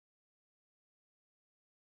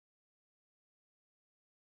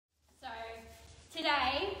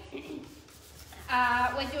Today,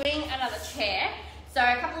 we're doing another chair. So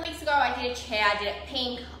a couple of weeks ago I did a chair, I did it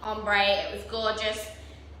pink, ombre, it was gorgeous.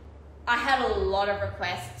 I had a lot of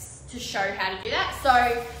requests to show how to do that. So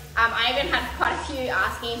I even had quite a few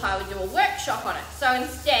asking if I would do a workshop on it. So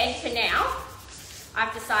instead, for now,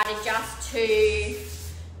 I've decided just to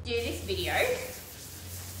do this video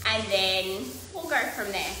and then we'll go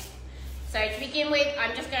from there. So to begin with,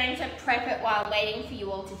 I'm just going to prep it while waiting for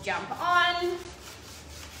you all to jump on.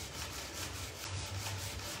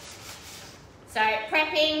 So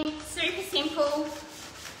prepping, super simple.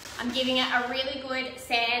 I'm giving it a really good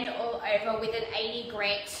sand all over with an 80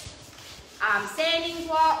 grit sanding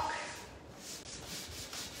block.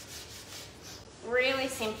 Really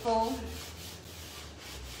simple.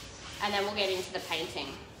 And then we'll get into the painting.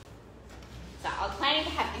 So I was planning to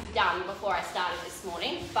have this done before I started this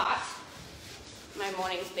morning, but my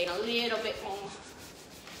morning's been a little bit more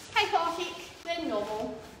chaotic than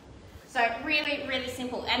normal. So really, really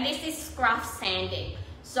simple. And this is scruff sanding.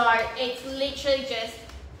 So it's literally just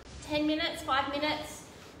 10 minutes, 5 minutes,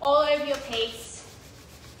 all over your piece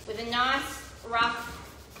with a nice, rough,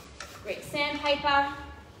 grit sandpaper.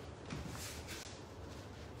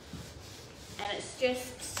 And it's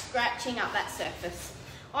just scratching up that surface.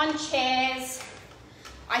 On chairs,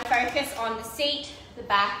 I focus on the seat, the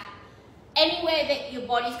back, anywhere that your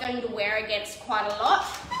body's going to wear against quite a lot.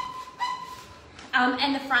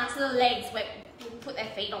 And the fronts of the legs where people put their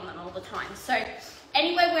feet on them all the time. So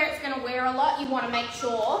anywhere where it's going to wear a lot, you want to make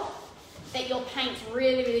sure that your paint's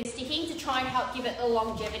really, really sticking to try and help give it the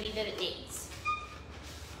longevity that it needs.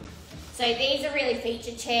 So these are really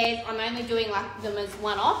featured chairs. I'm only doing them as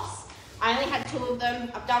one-offs. I only had 2 of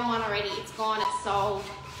them. I've done one already. It's gone. It's sold.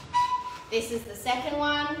 This is the second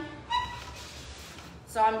one.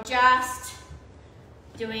 So I'm just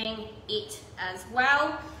doing it as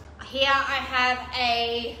well. Here I have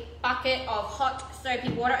a bucket of hot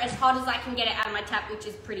soapy water, as hot as I can get it out of my tap, which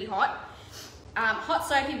is pretty hot. Hot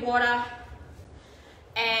soapy water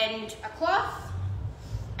and a cloth.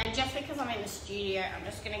 And just because I'm in the studio, I'm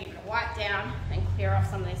just going to give it a wipe down and clear off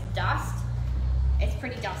some of this dust. It's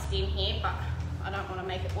pretty dusty in here, but I don't want to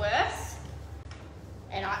make it worse.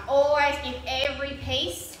 And I always give every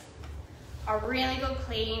piece a really good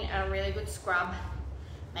clean and a really good scrub.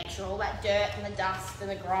 Make sure all that dirt and the dust and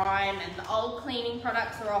the grime and the old cleaning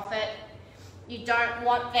products are off it. You don't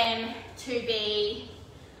want them to be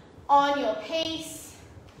on your piece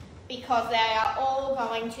because they are all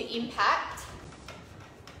going to impact,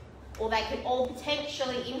 or they could all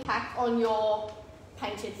potentially impact on your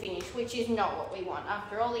painted finish, which is not what we want.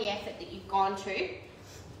 After all the effort that you've gone to,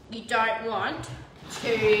 you don't want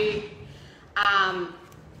to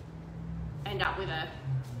end up with a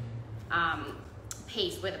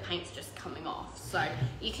piece where the paint's just coming off. So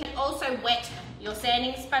you can also wet your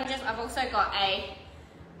sanding sponges. I've also got a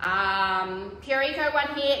Pureco one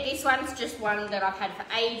here. This one's just one that I've had for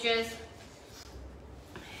ages.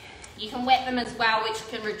 You can wet them as well, which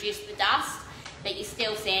can reduce the dust, but you're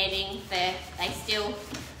still sanding. They still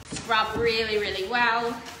scrub really, really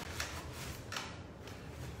well.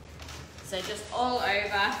 So just all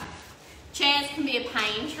over. Chairs can be a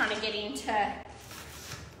pain trying to get into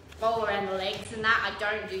all around the legs and that. I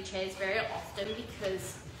don't do chairs very often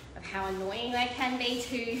because of how annoying they can be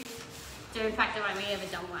to do. In fact, I've only ever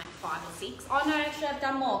done like 5 or 6. Oh no, actually I've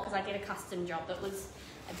done more because I did a custom job that was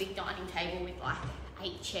a big dining table with like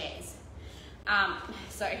 8 chairs.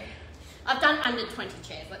 So I've done under 20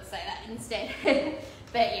 chairs, let's say that instead.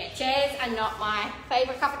 But yeah, chairs are not my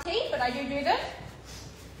favourite cup of tea, but I do them.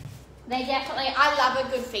 They definitely, I love a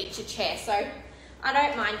good feature chair, so I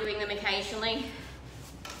don't mind doing them occasionally.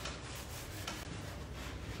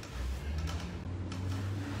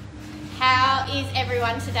 How is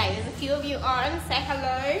everyone today? There's a few of you on. Say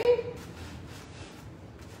hello.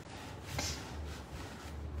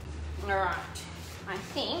 All right. I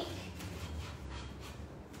think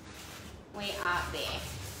we are there.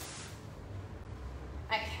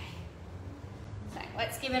 Okay. So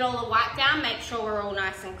let's give it all a wipe down. Make sure we're all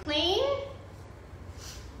nice and clean.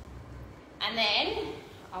 And then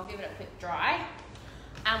I'll give it a quick dry.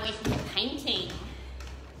 And we can get painting.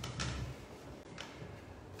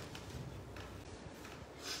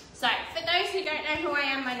 So, for those who don't know who I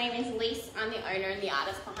am, my name is Lise. I'm the owner and the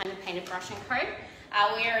artist behind the Painted Brush & Co.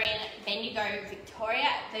 We're in Bendigo, Victoria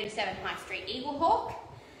at 37 High Street, Eaglehawk.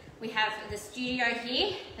 We have the studio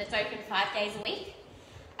here that's open 5 days a week.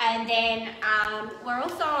 And then we're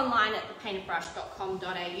also online at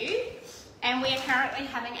thepaintedbrush.com.au. And we are currently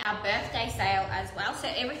having our birthday sale as well. So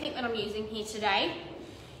everything that I'm using here today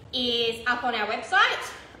is up on our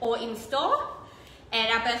website or in store.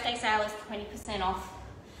 And our birthday sale is 20% off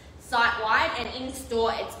site-wide, and in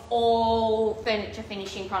store it's all furniture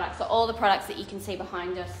finishing products. So all the products that you can see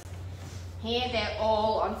behind us here, they're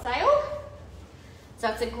all on sale. So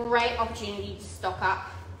it's a great opportunity to stock up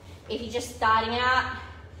if you're just starting out.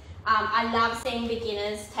 I love seeing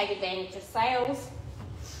beginners take advantage of sales.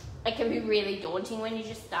 It can be really daunting when you're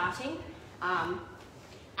just starting. And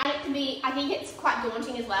it can be, I think it's quite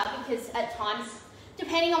daunting as well, because at times,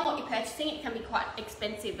 depending on what you're purchasing, it can be quite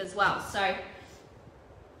expensive as well. So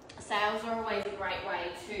sales are always a great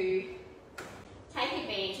way to take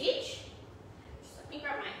advantage. Just let me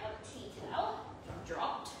grab my other tea towel, which I've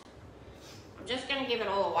dropped. I'm just going to give it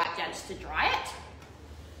all a wipe down just to dry it.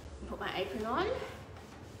 Put my apron on.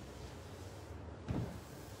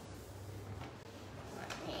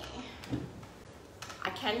 I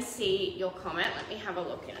can see your comment. Let me have a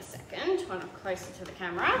look in a second when I'm closer to the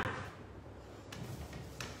camera.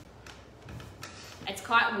 It's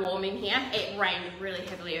quite warm in here. It rained really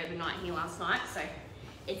heavily overnight here last night, so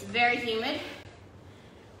it's very humid.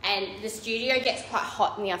 And the studio gets quite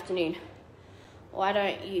hot in the afternoon. Why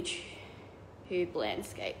don't YouTube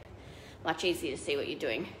landscape? Much easier to see what you're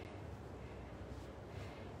doing.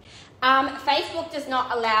 Facebook does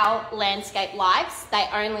not allow landscape lives. They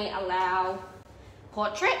only allow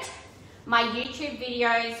portrait. My YouTube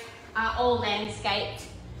videos are all landscaped.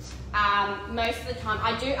 Most of the time,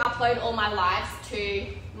 I do upload all my lives to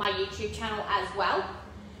my YouTube channel as well.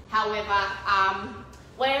 However,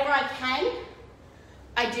 whenever I can,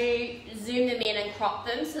 I do zoom them in and crop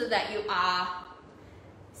them so that you are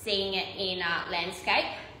seeing it in landscape,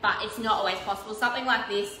 but it's not always possible. Something like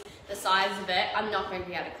this, the size of it, I'm not going to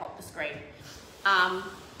be able to crop the screen.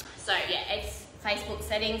 So yeah, it's Facebook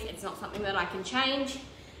settings. It's not something that I can change.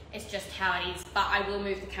 It's just how it is, but I will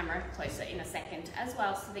move the camera closer in a second as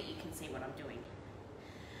well so that you can see what I'm doing.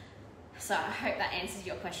 So I hope that answers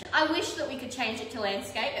your question. I wish that we could change it to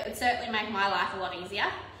landscape. It would certainly make my life a lot easier,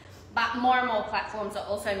 but more and more platforms are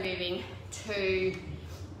also moving to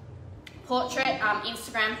portrait.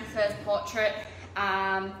 Instagram prefers portrait,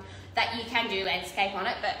 that you can do landscape on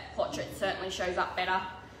it, but portrait certainly shows up better.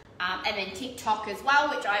 And then TikTok as well,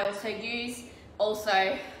 which I also use,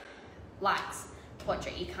 also likes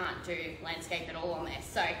portrait. You can't do landscape at all on there.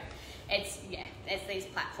 So it's, yeah, there's these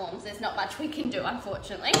platforms. There's not much we can do,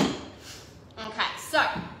 unfortunately. Okay, so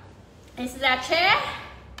this is our chair.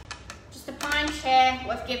 Just a pine chair.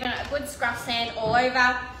 We've given it a good scruff sand all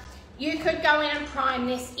over. You could go in and prime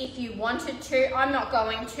this if you wanted to. I'm not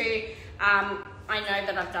going to. I know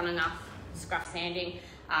that I've done enough scruff sanding,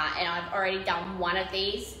 and I've already done one of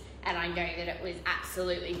these, and I know that it was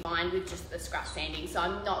absolutely fine with just the scruff sanding, so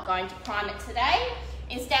I'm not going to prime it today.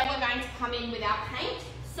 Instead, we're going to come in with our paint.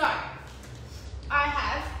 So I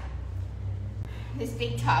have this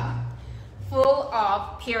big tub full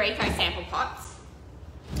of Pureco sample pots,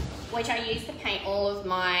 which I use to paint all of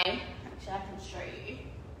my, actually I can show you,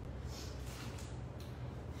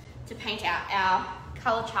 to paint out our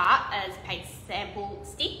colour chart as paint sample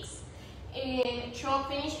sticks in chalk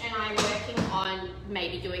finish, and I'm working on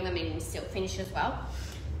maybe doing them in silk finish as well.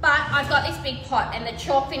 But I've got this big pot, and the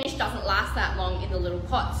chalk finish doesn't last that long in the little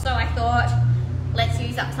pot, so I thought let's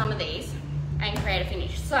use up some of these and create a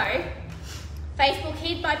finish. So Facebook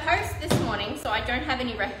hid my post this morning, so I don't have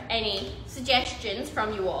any suggestions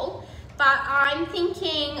from you all, but I'm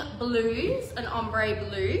thinking blues, an ombre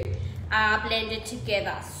blue, blended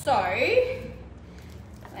together. So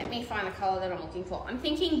let me find the colour that I'm looking for. I'm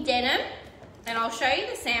thinking denim, and I'll show you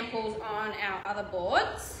the samples on our other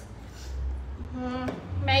boards.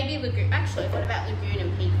 Maybe lagoon. Actually, what about lagoon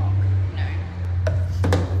and peacock? No,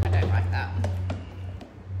 I don't like that.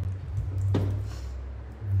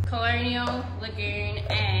 Colonial, lagoon,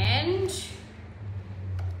 and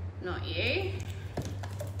not you.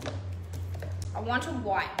 I want a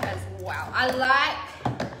white as well. I like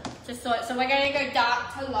to sort, so we're going to go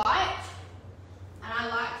dark to light. And I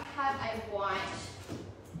like to have a white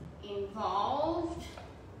involved.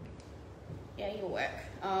 Yeah, you'll work.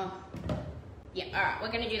 Yeah, all right,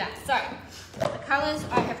 we're going to do that. So, the colours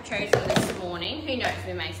I have chosen this morning, who knows,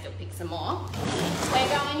 we may still pick some more. We're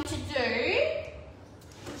going to do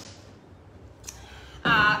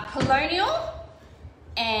Colonial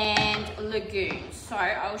and Lagoon. So,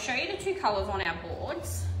 I'll show you the two colours on our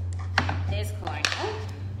boards. There's Colonial.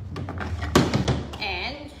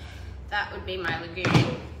 And that would be my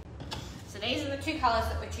Lagoon. So these are the two colours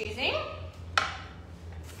that we're choosing.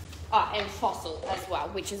 Oh, and Fossil as well,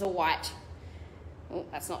 which is a white. Oh,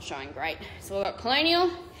 that's not showing great. So we've got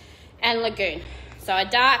Colonial and Lagoon. So a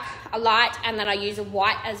dark, a light, and then I use a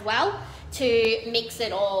white as well to mix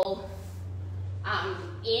it all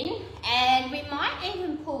in, and we might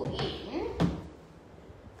even pull in.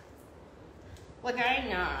 We're going,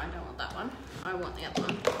 no, I don't want that one. I want the other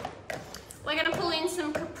one. We're going to pull in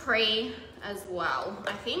some Capri as well,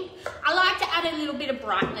 I think. I like to add a little bit of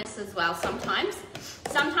brightness as well sometimes.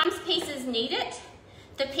 Sometimes pieces need it.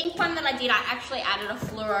 The pink one that I did, I actually added a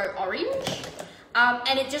fluoro orange,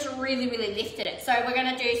 and it just really, really lifted it. So we're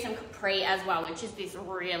going to do some Capri as well, which is this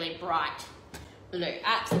really bright blue.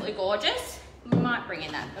 Absolutely gorgeous. Might bring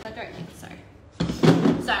in that, but I don't think so.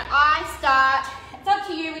 So I start, it's up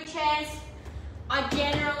to you with chairs. I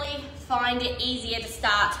generally find it easier to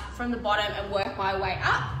start from the bottom and work my way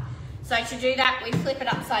up. So to do that, we flip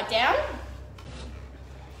it upside down.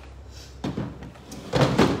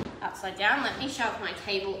 Upside down. Let me shove my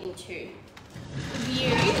table into view.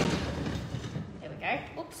 There we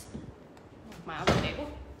go. Oops. My other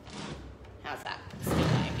table. How's that? Still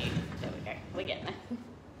no view. There we go. We're getting there.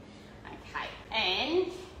 Okay,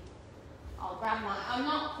 and I'll grab my, I'm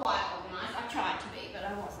not quite organised. I tried to be, but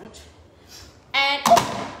I wasn't.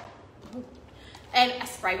 And a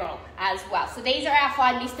spray bottle as well. So these are our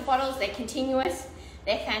 5 mister bottles. They're continuous.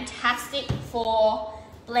 They're fantastic for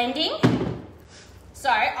blending. So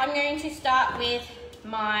I'm going to start with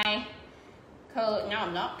my color. No,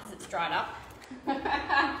 I'm not, because it's dried up.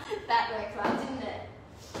 That worked well, didn't it?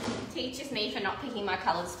 Teaches me for not picking my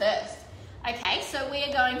colours first. Okay, so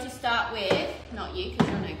we're going to start with, not you, because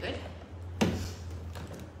you're no good.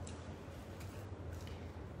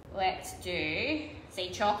 Let's do, see,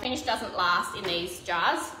 chalk finish doesn't last in these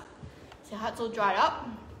jars. See how it's all dried up?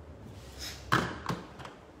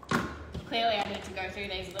 Clearly I need to go through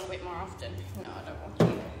these a little bit more often. No, I don't want to.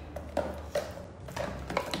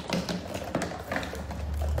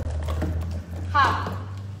 Harbour.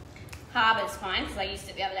 Harbour's fine, because I used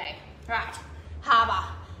it the other day. Right, Harbour.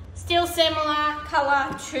 Still similar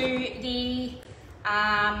colour to the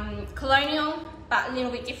Colonial, but a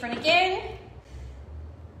little bit different again.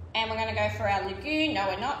 And we're going to go for our Lagoon. No,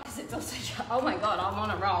 we're not, because it's also, oh my God, I'm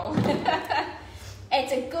on a roll.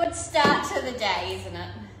 It's a good start to the day, isn't it?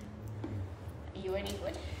 Are you any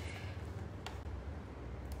good?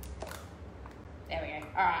 There we go.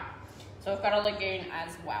 All right. So we've got a Lagoon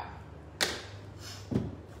as well.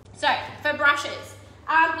 So for brushes,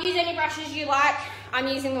 use any brushes you like. I'm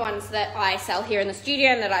using the ones that I sell here in the studio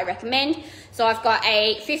and that I recommend. So I've got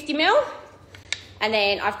a 50 mil and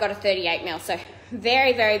then I've got a 38 mil. So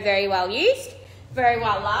very, very, very well used, very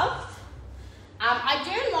well loved. I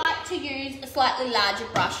do like to use a slightly larger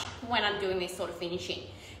brush when I'm doing this sort of finishing.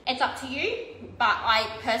 It's up to you, but I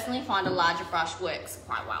personally find a larger brush works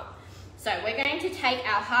quite well. So we're going to take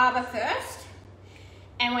our Harbour first,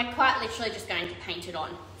 and we're quite literally just going to paint it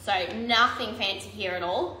on. So nothing fancy here at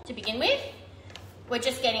all to begin with. We're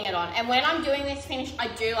just getting it on. And when I'm doing this finish, I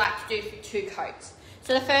do like to do 2 coats.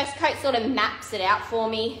 So the first coat sort of maps it out for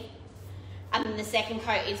me, and then the second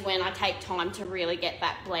coat is when I take time to really get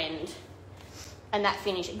that blend and that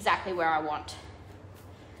finish exactly where I want.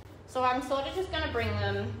 So I'm sort of just going to bring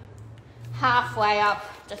them halfway up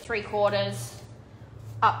to 3/4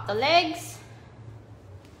 up the legs.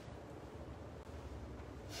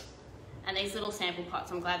 And these little sample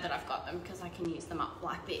pots, I'm glad that I've got them because I can use them up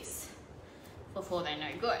like this before they're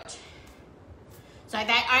no good. So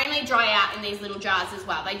they only dry out in these little jars as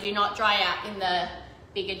well. They do not dry out in the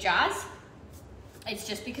bigger jars. It's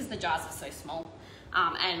just because the jars are so small.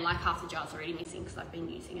 And like half the jar's already missing because I've been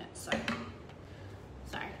using it. So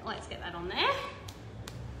let's get that on there.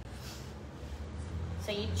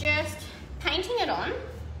 So you're just painting it on.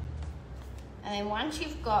 And then once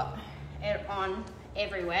you've got it on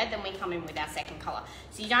everywhere, then we come in with our second colour.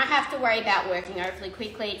 So you don't have to worry about working overly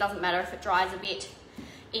quickly. It doesn't matter if it dries a bit.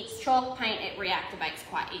 It's chalk paint, it reactivates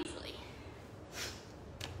quite easily.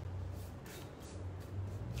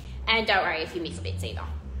 And don't worry if you miss bits either.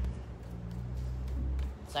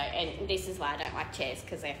 So, and this is why I don't like chairs,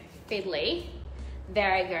 because they're fiddly,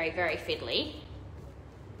 very, very, very fiddly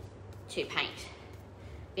to paint.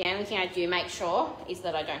 The only thing I do make sure is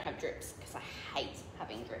that I don't have drips, because I hate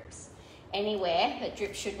having drips anywhere that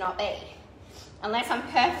drips should not be. Unless I'm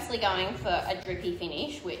purposely going for a drippy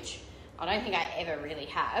finish, which I don't think I ever really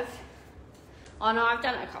have. Oh no, I've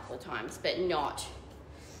done it a couple of times, but not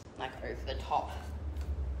like over the top.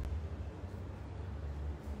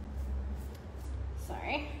 So,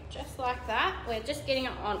 just like that, we're just getting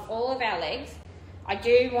it on all of our legs. I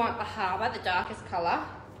do want the Harbour, the darkest colour,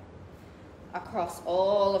 across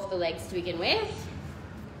all of the legs to begin with.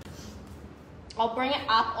 I'll bring it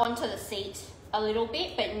up onto the seat a little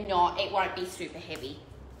bit, but not, it won't be super heavy.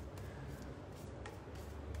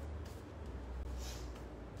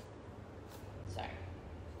 So,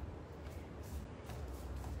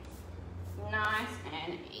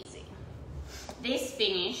 and easy. This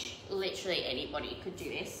finish, literally anybody could do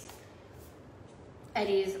this. It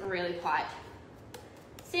is really quite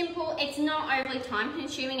simple. It's not overly time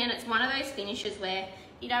consuming, and it's one of those finishes where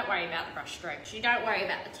you don't worry about the brush strokes, you don't worry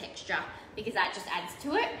about the texture, because that just adds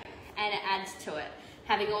to it, and it adds to it,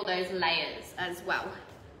 having all those layers as well.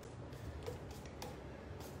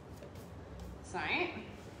 So,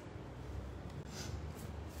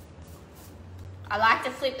 I like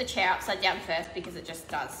to flip the chair upside down first because it just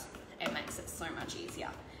does, it makes it so much easier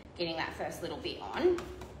getting that first little bit on.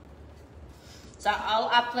 So I'll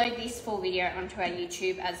upload this full video onto our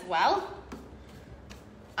YouTube as well.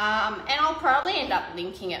 And I'll probably end up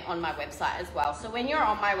linking it on my website as well. So when you're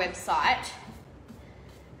on my website,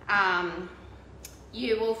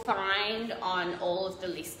 you will find on all of the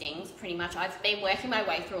listings, pretty much, I've been working my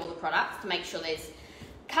way through all the products to make sure there's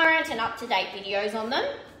current and up-to-date videos on them.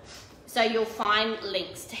 So you'll find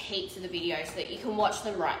links to heaps of the videos so that you can watch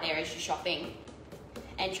them right there as you're shopping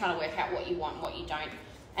and trying to work out what you want and what you don't.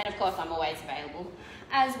 And of course, I'm always available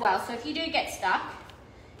as well. So if you do get stuck,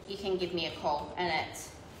 you can give me a call, and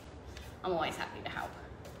I'm always happy to help.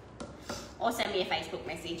 Or send me a Facebook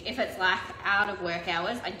message. If it's like out of work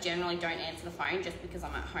hours, I generally don't answer the phone just because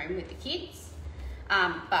I'm at home with the kids.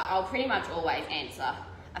 But I'll pretty much always answer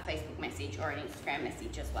a Facebook message or an Instagram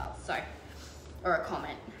message as well. So, or a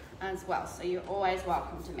comment as well. So you're always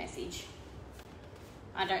welcome to message.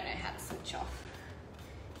 I don't know how to switch off,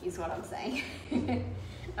 is what I'm saying.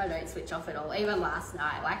 I don't switch off at all. Even last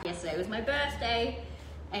night, like yesterday was my birthday,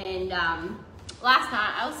 and last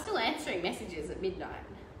night I was still answering messages at midnight.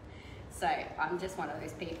 So I'm just one of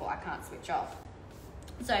those people, I can't switch off.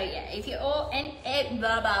 So yeah, if you all, if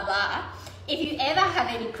you ever have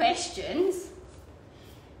any questions,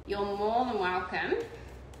 you're more than welcome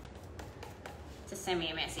to send me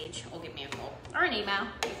a message or give me a call, or an email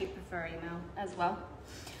if you prefer email as well.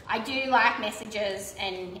 I do like messages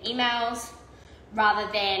and emails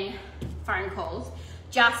rather than phone calls,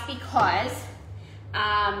 just because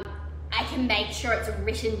I can make sure it's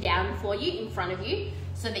written down for you in front of you,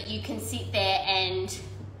 so that you can sit there and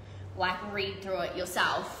like read through it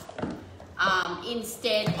yourself,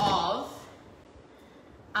 instead of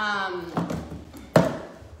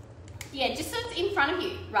yeah, just so it's in front of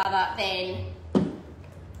you rather than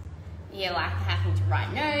like having to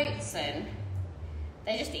write notes, and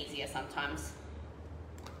they're just easier sometimes.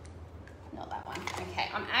 Not that one. Okay,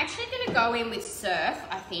 I'm actually gonna go in with Surf,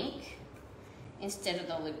 I think, instead of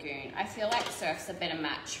the Lagoon. I feel like Surf's a better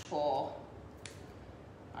match for,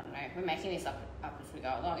 I don't know, we're making this up as we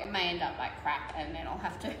go along. It may end up like crap and then I'll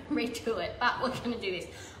have to redo it, but we're gonna do this.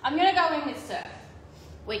 I'm gonna go in with Surf,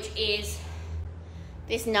 which is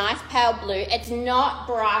this nice pale blue. It's not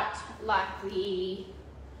bright like the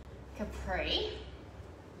Capri,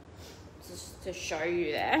 just to show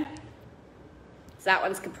you there. So that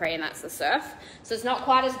one's Capri and that's the Surf. So it's not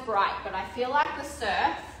quite as bright, but I feel like the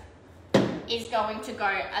Surf is going to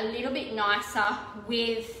go a little bit nicer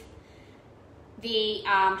with the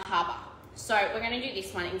Harbour. So we're going to do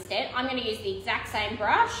this one instead. I'm going to use the exact same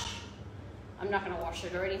brush. I'm not going to wash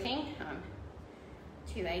it or anything. I'm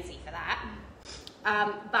too lazy for that.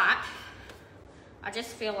 But I just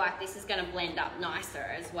feel like this is going to blend up nicer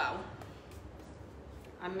as well.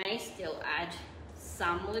 I may still add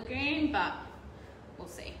some Lagoon, but we'll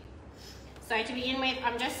see. So to begin with,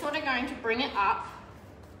 I'm just sort of going to bring it up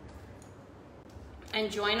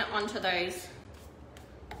and join it onto those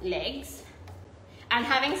legs. And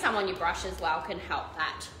having some on your brush as well can help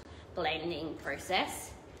that blending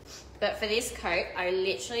process. But for this coat, I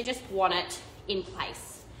literally just want it in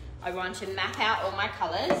place. I want to map out all my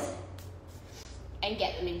colors and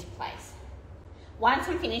get them into place. Once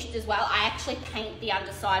I'm finished as well, I actually paint the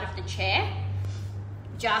underside of the chair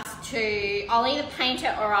just to, I'll either paint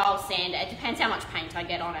it or I'll sand it. It depends how much paint I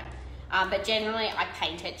get on it. But generally I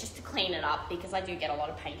paint it just to clean it up because I do get a lot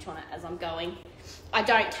of paint on it as I'm going. I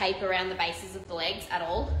don't tape around the bases of the legs at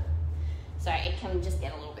all. So it can just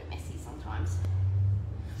get a little bit messy sometimes.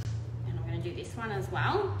 And I'm going to do this one as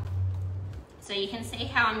well. So you can see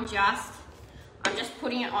how I'm just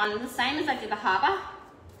putting it on the same as I did the Harbour.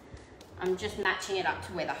 I'm just matching it up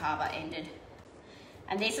to where the Harbour ended.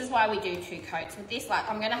 And this is why we do 2 coats with this. Like,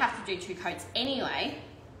 I'm going to have to do 2 coats anyway,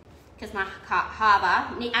 because my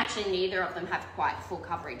Harbour, actually neither of them have quite full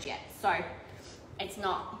coverage yet. So it's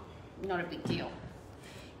not a big deal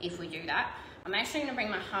if we do that. I'm actually going to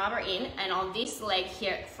bring my Harbour in, and on this leg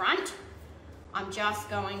here at front, I'm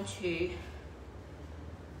just going to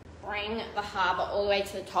bring the Harbour all the way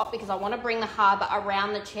to the top, because I want to bring the Harbour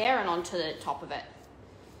around the chair and onto the top of it.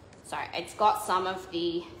 So it's got some of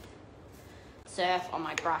the surf on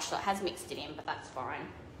my brush, so it has mixed it in, but that's fine.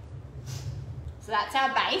 So that's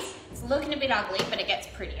our base. It's looking a bit ugly, but it gets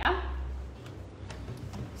prettier.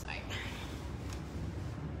 So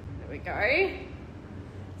there we go.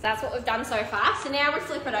 So that's what we've done so far. So now we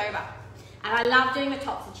flip it over. And I love doing the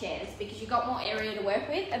tops of chairs because you've got more area to work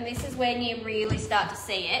with, and this is when you really start to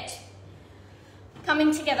see it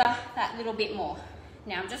coming together that little bit more.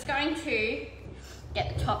 Now I'm just going to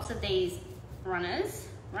get the tops of these runners.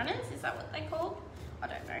 Runners, is that what they call? I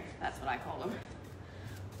don't know, that's what I call them.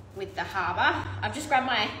 With the Harbour. I've just grabbed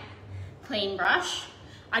my clean brush.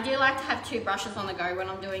 I do like to have 2 brushes on the go when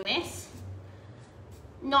I'm doing this.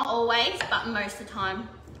 Not always, but most of the time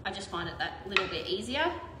I just find it that little bit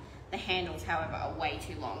easier. The handles, however, are way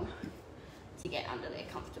too long to get under there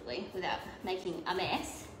comfortably without making a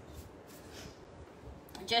mess.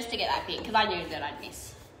 Just to get that bit, because I knew that I'd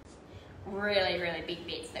miss really, really big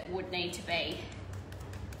bits that would need to be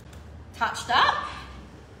touched up.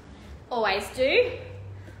 Always do.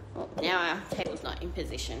 Well, now our table's not in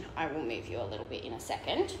position. I will move you a little bit in a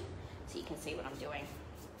second so you can see what I'm doing.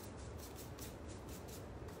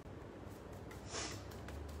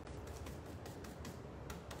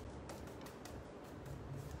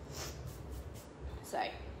 So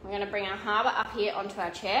we're going to bring our Harbour up here onto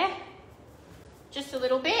our chair, just a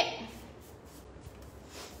little bit.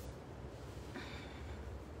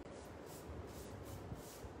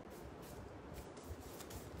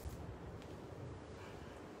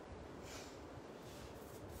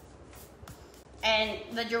 And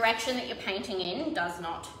the direction that you're painting in does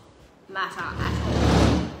not matter at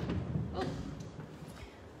all.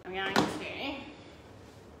 I'm going to,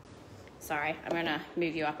 sorry, I'm going to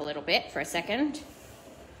move you up a little bit for a second.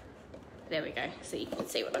 There we go, so you can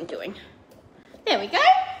see what I'm doing. There we go.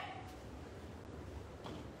 I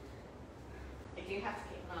do have to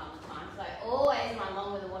keep an eye on the time, so I always run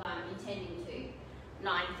longer than what I'm intending to.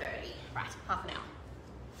 9:30, right, half an hour.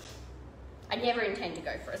 I never intend to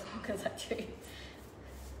go for as long as I do.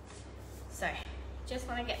 So, just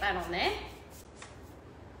want to get that on there.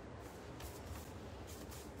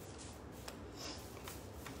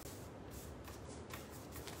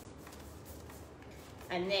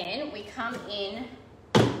 And then we come in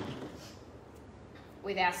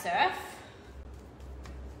with our surf.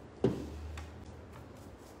 And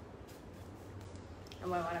we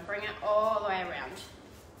want to bring it all the way around.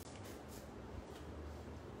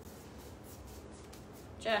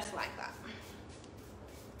 Just like that.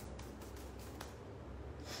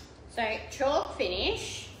 So Chalk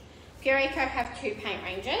Finish, Pureco have 2 paint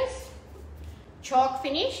ranges. Chalk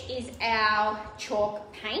Finish is our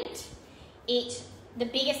chalk paint. The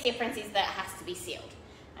biggest difference is that it has to be sealed.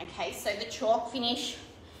 Okay, so the Chalk Finish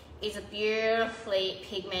is a beautifully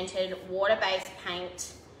pigmented water-based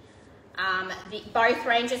paint. Both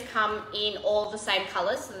ranges come in all the same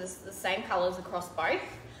colours, so there's the same colours across both,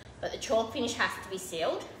 but the Chalk Finish has to be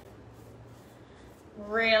sealed.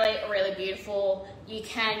 Really, really beautiful. You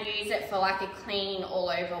can use it for like a clean all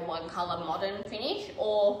over one colour modern finish,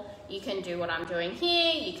 or you can do what I'm doing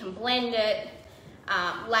here. You can blend it,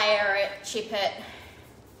 layer it, chip it,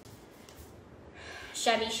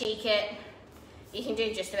 shabby chic it. You can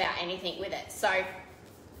do just about anything with it. So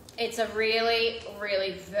it's a really,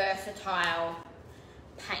 really versatile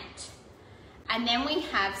paint. And then we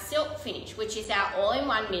have Silk Finish, which is our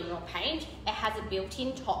all-in-one mineral paint. It has a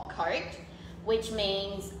built-in top coat, which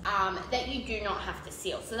means that you do not have to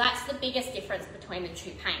seal. So that's the biggest difference between the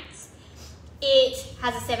 2 paints. It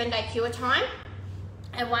has a 7-day cure time,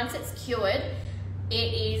 and once it's cured, it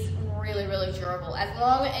is really, really durable. As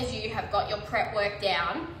long as you have got your prep work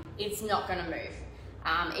down, it's not gonna move.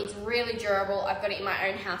 It's really durable. I've got it in my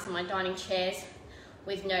own house on my dining chairs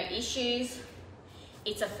with no issues.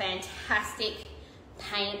 It's a fantastic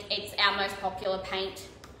paint. It's our most popular paint.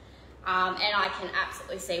 And I can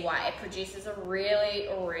absolutely see why. It produces a really,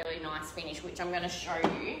 really nice finish, which I'm going to show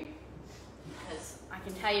you, because I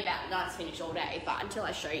can tell you about nice finish all day, but until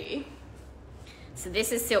I show you. So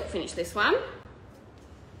this is Silk Finish, this one.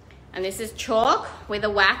 And this is chalk with a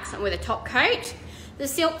wax and with a top coat. The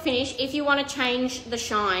Silk Finish, if you want to change the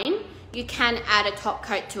shine, you can add a top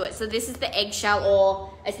coat to it. So this is the eggshell,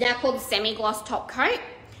 or it's now called the semi-gloss top coat.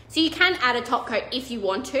 So you can add a top coat if you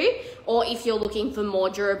want to, or if you're looking for more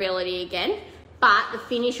durability again. But the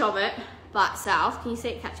finish of it by itself, can you see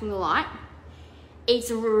it catching the light?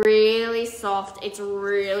 It's really soft. It's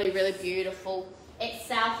really, really beautiful. It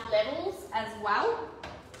self-levels as well,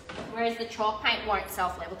 whereas the chalk paint won't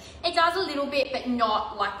self-level. It does a little bit, but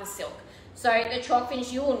not like the silk. So the chalk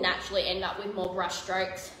finish, you will naturally end up with more brush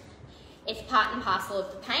strokes. It's part and parcel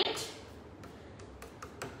of the paint.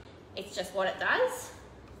 It's just what it does.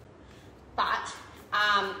 But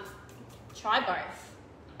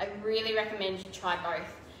really recommend you try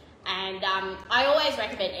both. And I always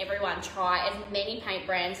recommend everyone try as many paint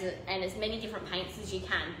brands and as many different paints as you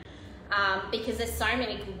can, because there's so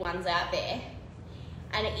many good ones out there,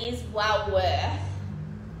 and it is well worth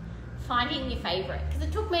finding your favourite, because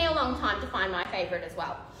it took me a long time to find my favourite as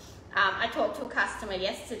well. I talked to a customer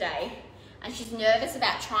yesterday, and she's nervous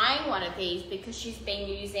about trying one of these because she's been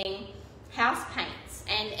using house paints,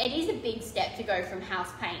 and it is a big step to go from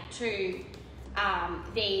house paint to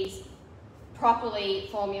these properly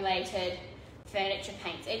formulated furniture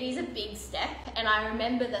paints. It is a big step, and I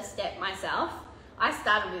remember the step myself. I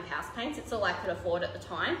started with house paints, it's all I could afford at the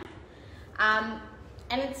time,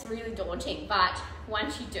 and it's really daunting, but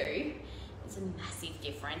once you do, it's a massive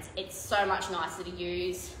difference. It's so much nicer to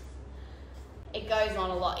use. It goes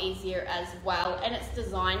on a lot easier as well, and it's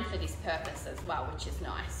designed for this purpose as well, which is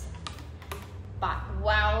nice. But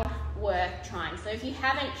well worth trying. So if you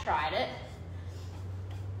haven't tried it,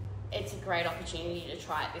 it's a great opportunity to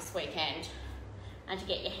try it this weekend and to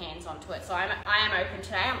get your hands onto it. So I am open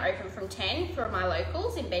today. I'm open from 10 for my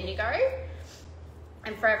locals in Bendigo,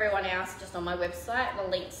 and for everyone else, just on my website. The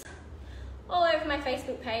links all over my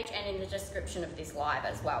Facebook page and in the description of this live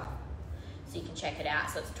as well, so you can check it out.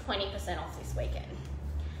 So it's 20% off this weekend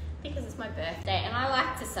because it's my birthday, and I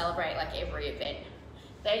like to celebrate like every event.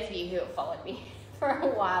 Those of you who have followed me for a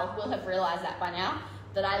while will have realized that by now,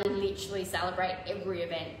 that I literally celebrate every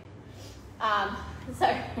event.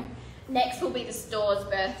 So next will be the store's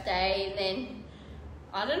birthday, and then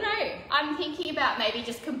I don't know, I'm thinking about maybe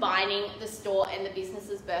just combining the store and the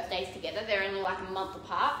business's birthdays together. They're only like a month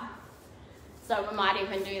apart, so we might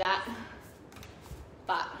even do that.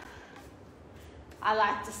 But I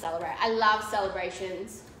like to celebrate. I love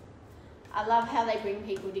celebrations. I love how they bring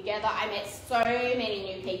people together. I met so many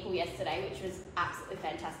new people yesterday, which was absolutely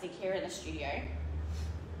fantastic here in the studio.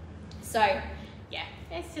 So yeah,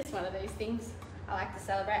 it's just one of those things. I like to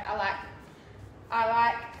celebrate. I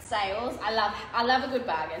like sales. I love a good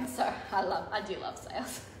bargain, so I do love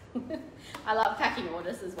sales. I love packing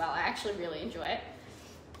orders as well. I actually really enjoy it.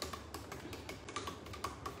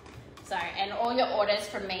 So, and all your orders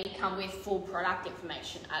from me come with full product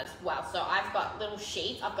information as well. So I've got little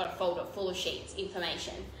sheets. I've got a folder full of sheets,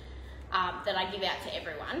 information that I give out to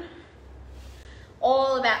everyone.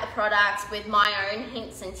 All about the products with my own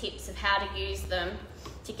hints and tips of how to use them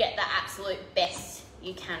to get the absolute best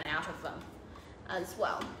you can out of them as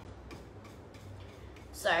well.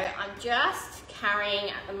 So I'm just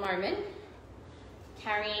carrying at the moment,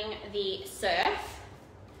 the Surf,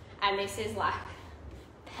 and this is like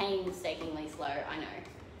painstakingly slow, I know,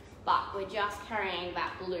 but we're just carrying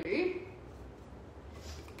that blue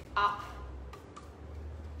up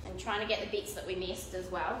and trying to get the bits that we missed as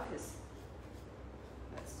well, because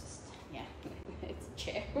that's just, yeah, it's a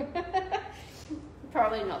chair.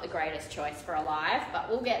 Probably not the greatest choice for a live, but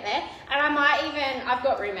we'll get there. And I might even, I've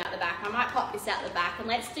got room out the back, I might pop this out the back, and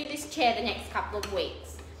let's do this chair the next couple of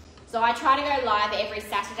weeks. So I try to go live every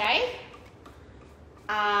Saturday,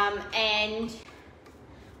 and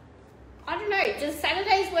I don't know, does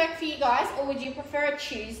Saturdays work for you guys, or would you prefer a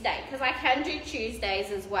Tuesday? Because I can do Tuesdays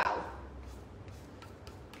as well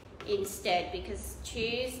instead, because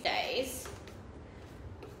Tuesdays,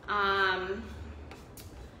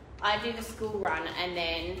 I do the school run and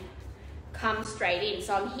then come straight in.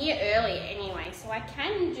 So I'm here early anyway, so I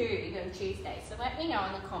can do them Tuesday. So let me know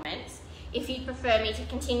in the comments if you prefer me to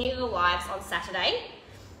continue the lives on Saturday,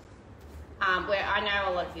 where I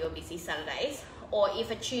know a lot of you are busy Saturdays, or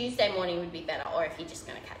if a Tuesday morning would be better, or if you're just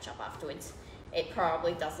going to catch up afterwards. It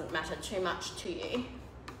probably doesn't matter too much to you,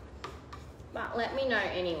 but let me know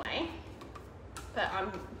anyway. But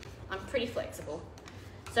I'm pretty flexible.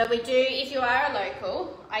 So we do, if you are a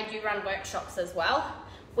local, I do run workshops as well.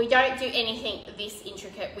 We don't do anything this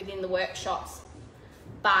intricate within the workshops,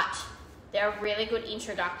 but they're a really good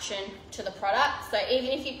introduction to the product. So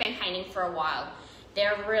even if you've been painting for a while,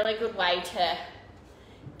 they're a really good way to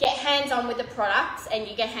get hands-on with the products, and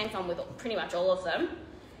you get hands-on with pretty much all of them,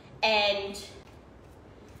 and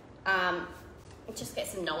just get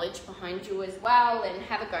some knowledge behind you as well, and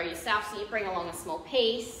have a go yourself. So you bring along a small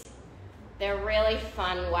piece. They're a really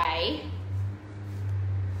fun way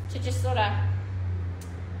to just sort of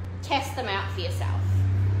test them out for yourself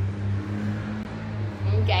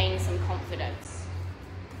and gain some confidence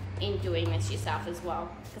in doing this yourself as well,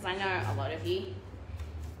 because I know a lot of you,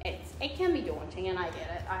 it can be daunting, and I get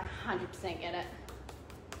it. I 100% get it.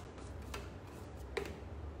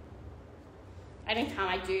 Anytime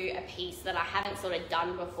I do a piece that I haven't sort of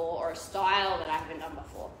done before, or a style that I haven't done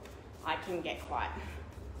before, I can get quite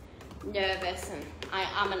nervous, and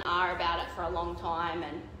I'm and ah about it for a long time,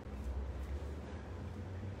 and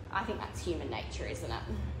I think that's human nature, isn't it?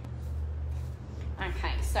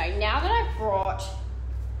 Okay, so now that I've brought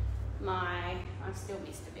my, I've still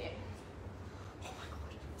missed a bit, oh my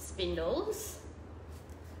God, spindles.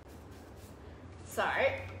 So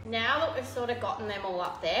now that we've sort of gotten them all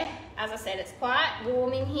up there, as I said, it's quite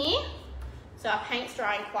warm in here. So our paint's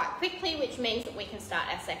drying quite quickly, which means that we can start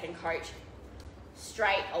our second coat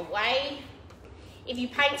straight away. If your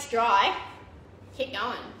paint's dry, keep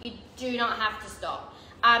going. You do not have to stop.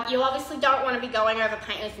 You obviously don't want to be going over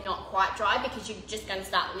paint if you're not quite dry, because you're just going to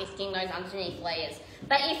start lifting those underneath layers.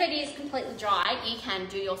 But if it is completely dry, you can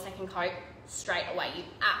do your second coat straight away. You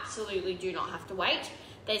absolutely do not have to wait.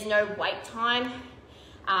 There's no wait time.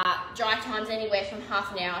 Dry time's anywhere from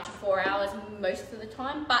half an hour to 4 hours most of the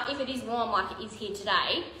time. But if it is warm like it is here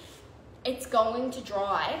today, it's going to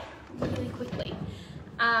dry really quickly,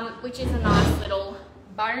 which is a nice little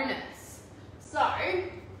bonus. So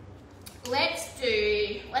let's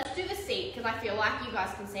do the seat, because I feel like you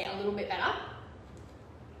guys can see it a little bit better.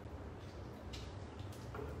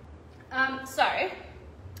 So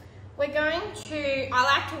we're going to, I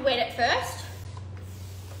like to wet it first.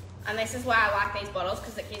 And this is why I like these bottles,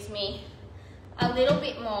 because it gives me a little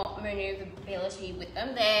bit more maneuverability with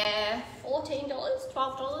them. They're $14, $12,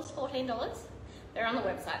 $14. They're on the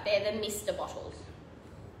website. They're the Mr. bottles.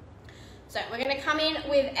 So we're going to come in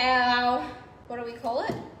with our, what do we call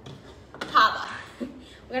it? Harbour.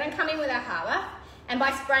 We're going to come in with our Harbour, and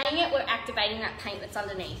by spraying it, we're activating that paint that's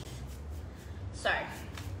underneath. So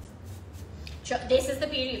this is the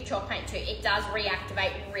beauty of chalk paint too. It does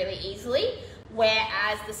reactivate really easily.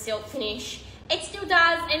 Whereas the silk finish, it still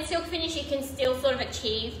does, and silk finish, you can still sort of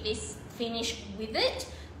achieve this finish with it,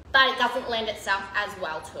 but it doesn't lend itself as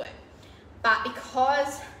well to it. But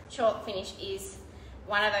because chalk finish is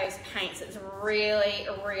one of those paints that's really,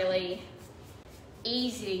 really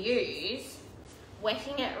easy to use,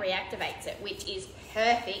 wetting it reactivates it, which is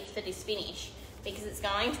perfect for this finish, because it's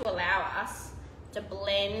going to allow us to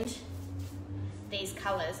blend these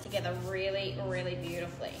colours together really, really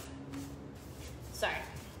beautifully. So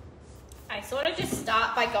I sort of just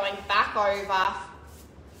start by going back over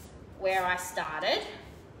where I started,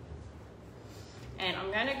 and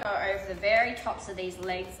I'm going to go over the very tops of these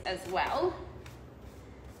legs as well,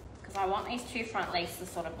 because I want these two front legs to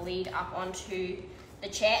sort of bleed up onto the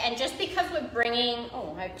chair. And just because we're bringing,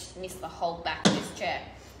 oh, I just missed the whole back of this chair.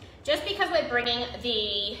 Just because we're bringing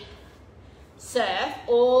the surf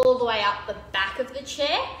all the way up the back of the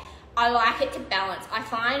chair, I like it to balance. I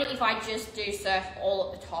find if I just do surf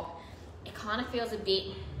all at the top, it kind of feels a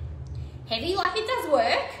bit heavy. Like, it does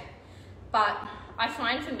work, but I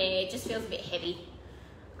find for me, it just feels a bit heavy.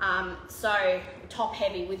 So top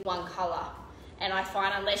heavy with one color. And I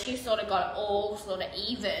find unless you sort of got it all sort of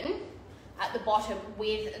even at the bottom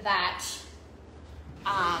with that,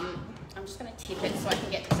 I'm just gonna tip it so I can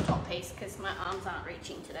get this top piece, because my arms aren't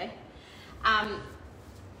reaching today.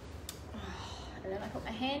 And then I put my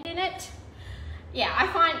hand in it. Yeah, I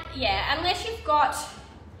find, yeah, unless you've got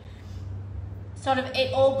sort of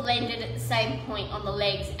it all blended at the same point on the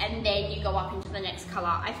legs and then you go up into the next colour,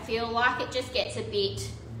 I feel like it just gets a bit,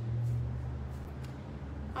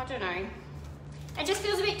 I don't know, it just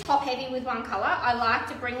feels a bit top heavy with one colour. I like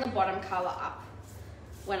to bring the bottom colour up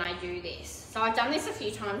when I do this. So I've done this a few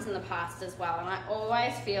times in the past as well, and I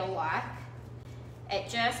always feel like it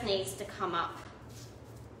just needs to come up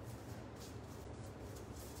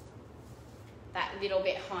that little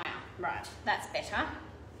bit higher. Right, that's better.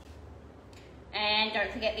 And don't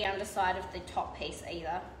forget the underside of the top piece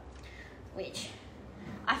either, which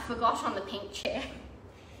I forgot on the pink chair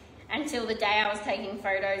until the day I was taking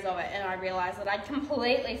photos of it, and I realised that I'd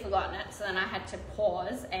completely forgotten it. So then I had to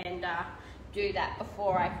pause and do that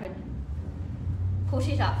before I could put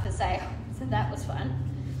it up for sale. So that was fun.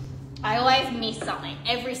 I always miss something.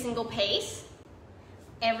 Every single piece,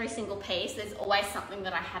 there's always something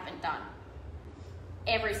that I haven't done.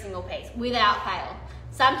 Every single piece, without fail.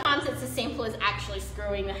 Sometimes it's as simple as actually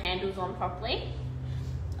screwing the handles on properly.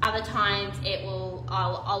 Other times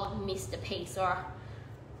I'll have missed a piece, or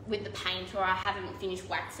with the paint, or I haven't finished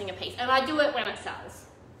waxing a piece. And I do it when it sells.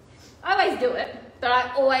 I always do it, but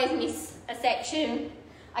I always miss a section.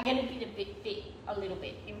 I get a little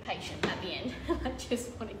bit impatient at the end. I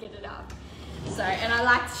just want to get it up. So, and I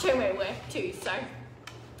like to show my work too, so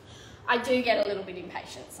I do get a little bit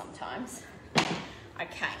impatient sometimes.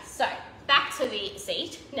 Okay, so back to the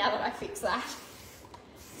seat, now that I fixed that.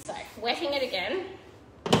 So, wetting it again.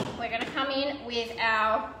 We're going to come in with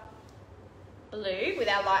our blue, with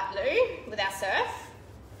our light blue, with our surf.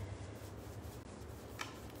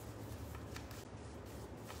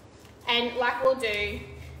 And like we'll do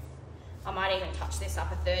I might even touch this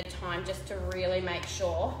up a third time just to really make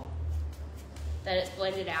sure that it's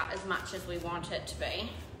blended out as much as we want it to be.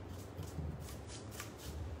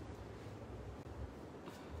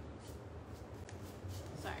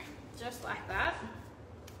 So, just like that.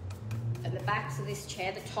 And the backs of this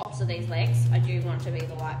chair, the tops of these legs, I do want to be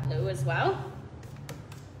the light blue as well.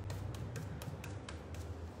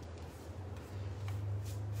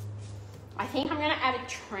 I think I'm going to add a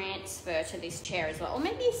transfer to this chair as well, or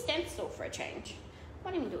maybe a stencil for a change. I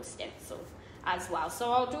might even do a stencil as well.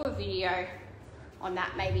 So I'll do a video on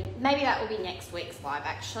that, maybe that will be next week's live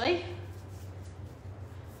actually.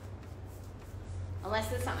 Unless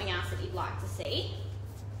there's something else that you'd like to see,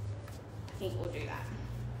 I think we'll do that.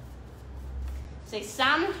 So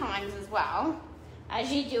sometimes as well,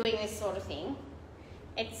 as you're doing this sort of thing,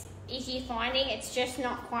 if you're finding it's just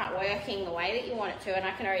not quite working the way that you want it to, and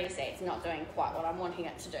I can already see it's not doing quite what I'm wanting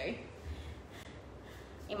it to do.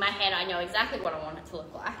 In my head, I know exactly what I want it to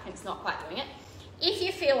look like, and it's not quite doing it. If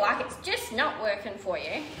you feel like it's just not working for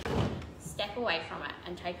you, step away from it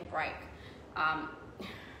and take a break.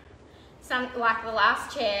 Like the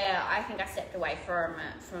last chair, I think I stepped away from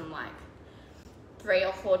like 3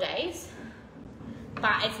 or 4 days.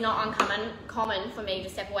 But it's not uncommon for me to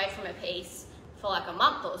step away from a piece for like a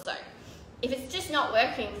month or so. If it's just not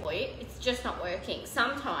working for you, it's just not working.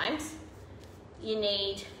 Sometimes you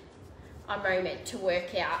need a moment to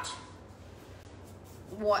work out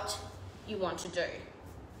what you want to do.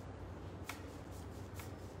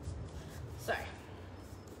 So,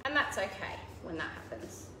 and that's okay when that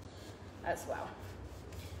happens as well.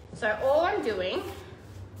 So all I'm doing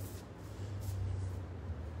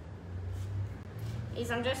is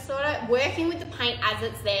I'm just sort of working with the paint as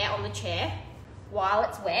it's there on the chair while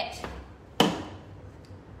it's wet. And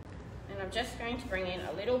I'm just going to bring in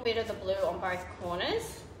a little bit of the blue on both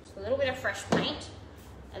corners, just a little bit of fresh paint,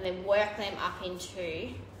 and then work them up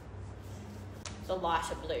into the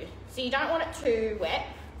lighter blue. So you don't want it too wet,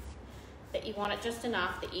 but you want it just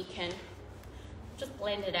enough that you can just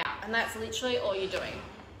blend it out. And that's literally all you're doing.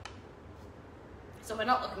 So we're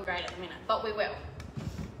not looking great at the minute, but we will.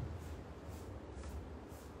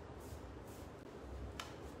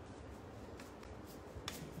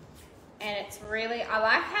 And it's really, I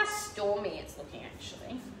like how stormy it's looking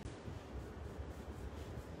actually.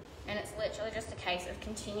 And it's literally just a case of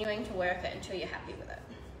continuing to work it until you're happy with it.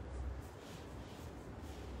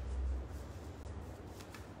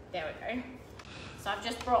 There we go. So I've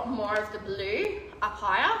just brought more of the blue up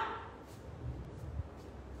higher.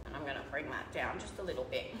 And I'm gonna bring that down just a little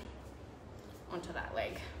bit onto that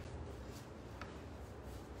leg.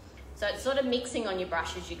 So it's sort of mixing on your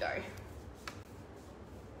brush as you go.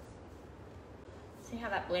 See how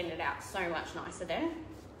that blended out so much nicer then?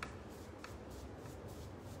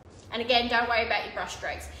 And again, don't worry about your brush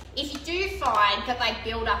strokes. If you do find that they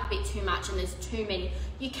build up a bit too much and there's too many,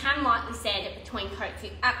 you can lightly sand it between coats,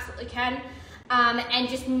 you absolutely can. And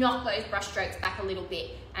just knock those brush strokes back a little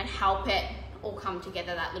bit and help it all come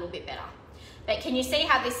together that little bit better. But can you see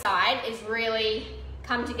how this side is really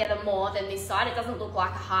come together more than this side? It doesn't look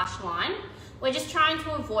like a harsh line. We're just trying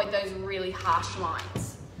to avoid those really harsh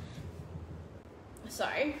lines. So,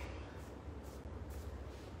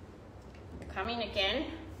 we'll come in again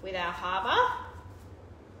with our Harbour.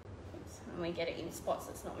 Oops, and we get it in spots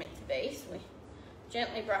it's not meant to be, so we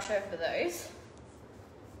gently brush over those.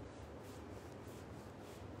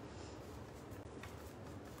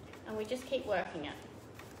 And we just keep working it.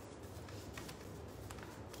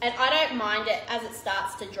 And I don't mind it as it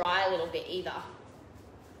starts to dry a little bit either.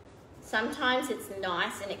 Sometimes it's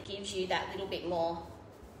nice and it gives you that little bit more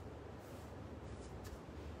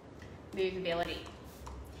movability.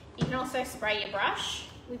 You can also spray your brush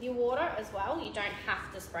with your water as well. You don't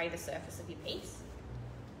have to spray the surface of your piece.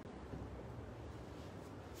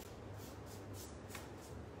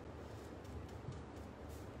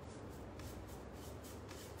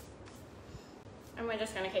 And we're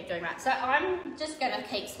just going to keep doing that. So I'm just going to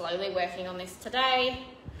keep slowly working on this today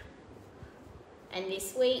and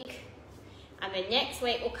this week. And then next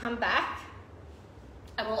week we'll come back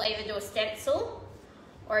and we'll either do a stencil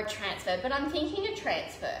or a transfer. But I'm thinking a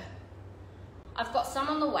transfer. I've got some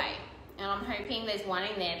on the way and I'm hoping there's one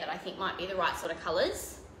in there that I think might be the right sort of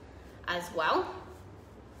colours as well.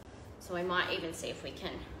 So we might even see if we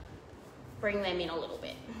can bring them in a little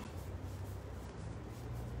bit.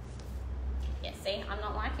 Yeah, see, I'm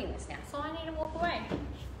not liking this now, so I need to walk away.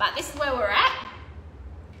 But this is where we're at.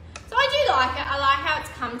 So I do like it. I like how it's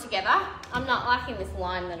come together. I'm not liking this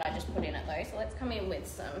line that I just put in it though, so let's come in with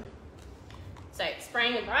some. So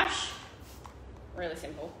spraying the brush, really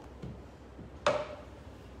simple.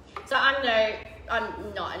 So I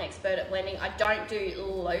I'm not an expert at blending. I don't do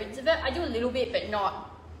loads of it. I do a little bit, but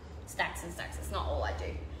not stacks and stacks. It's not all I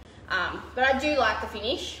do. But I do like the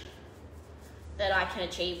finish that I can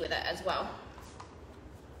achieve with it as well.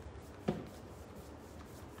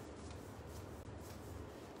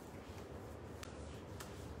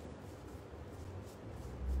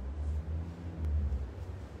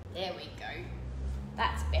 There we go.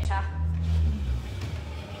 That's better.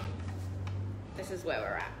 This is where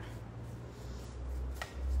we're at.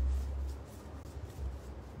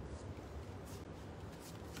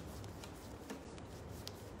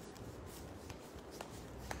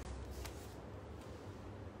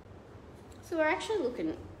 So we're actually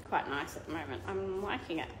looking quite nice at the moment. I'm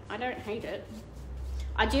liking it. I don't hate it.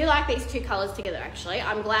 I do like these two colours together actually.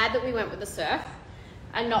 I'm glad that we went with the surf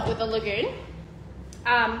and not with the lagoon.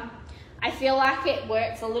 I feel like it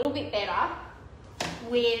works a little bit better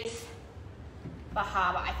with the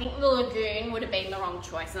Harbour. I think the lagoon would have been the wrong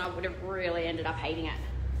choice and I would have really ended up hating it.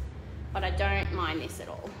 But I don't mind this at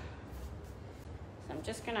all. So I'm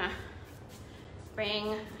just gonna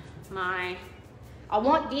bring my, I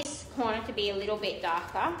want this corner to be a little bit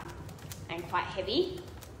darker and quite heavy.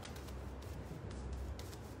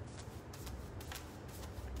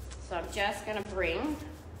 So I'm just gonna bring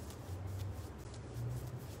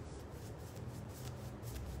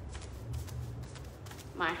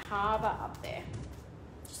my Harbour up there,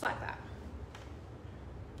 just like that.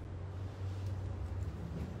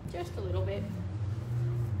 Just a little bit.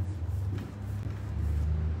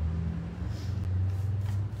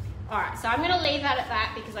 All right, so I'm gonna leave that at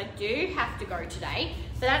that because I do have to go today.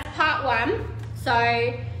 So that's part one. So,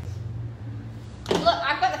 look,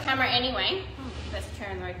 I've got the camera anyway. Let's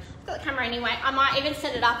turn the road. I've got the camera anyway. I might even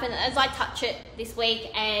set it up and as I touch it this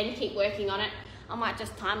week and keep working on it, I might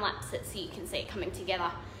just time lapse it so you can see it coming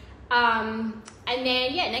together. And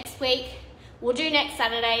then, yeah, next week, we'll do next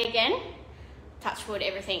Saturday again. Touch wood,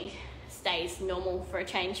 everything stays normal for a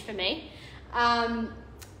change for me.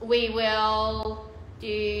 We will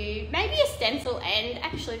do maybe a stencil and,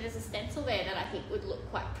 actually there's a stencil there that I think would look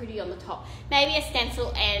quite pretty on the top. Maybe a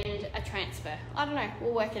stencil and a transfer. I don't know,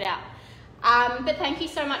 we'll work it out. But thank you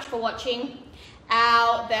so much for watching.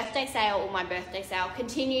 Our birthday sale, or my birthday sale,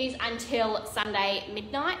 continues until Sunday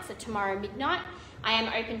midnight, so tomorrow midnight. I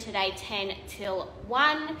am open today 10 till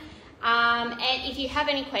 1. And if you have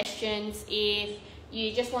any questions, if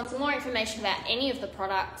you just want some more information about any of the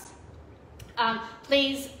products,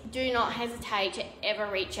 please do not hesitate to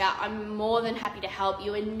ever reach out. I'm more than happy to help.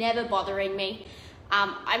 You are never bothering me.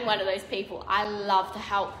 I'm one of those people. I love to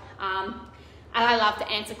help and I love to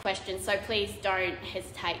answer questions, so please don't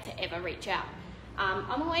hesitate to ever reach out.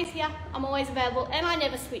 I'm always here, I'm always available, and I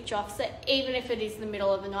never switch off, so even if it is the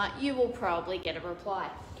middle of the night, you will probably get a reply.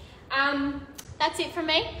 That's it from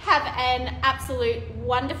me. Have an absolute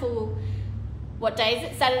wonderful, what day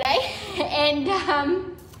is it? Saturday. And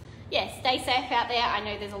yeah, stay safe out there. I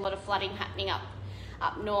know there's a lot of flooding happening up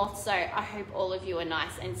north, so I hope all of you are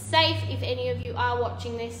nice and safe if any of you are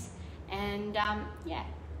watching this. And yeah,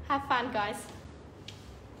 have fun, guys.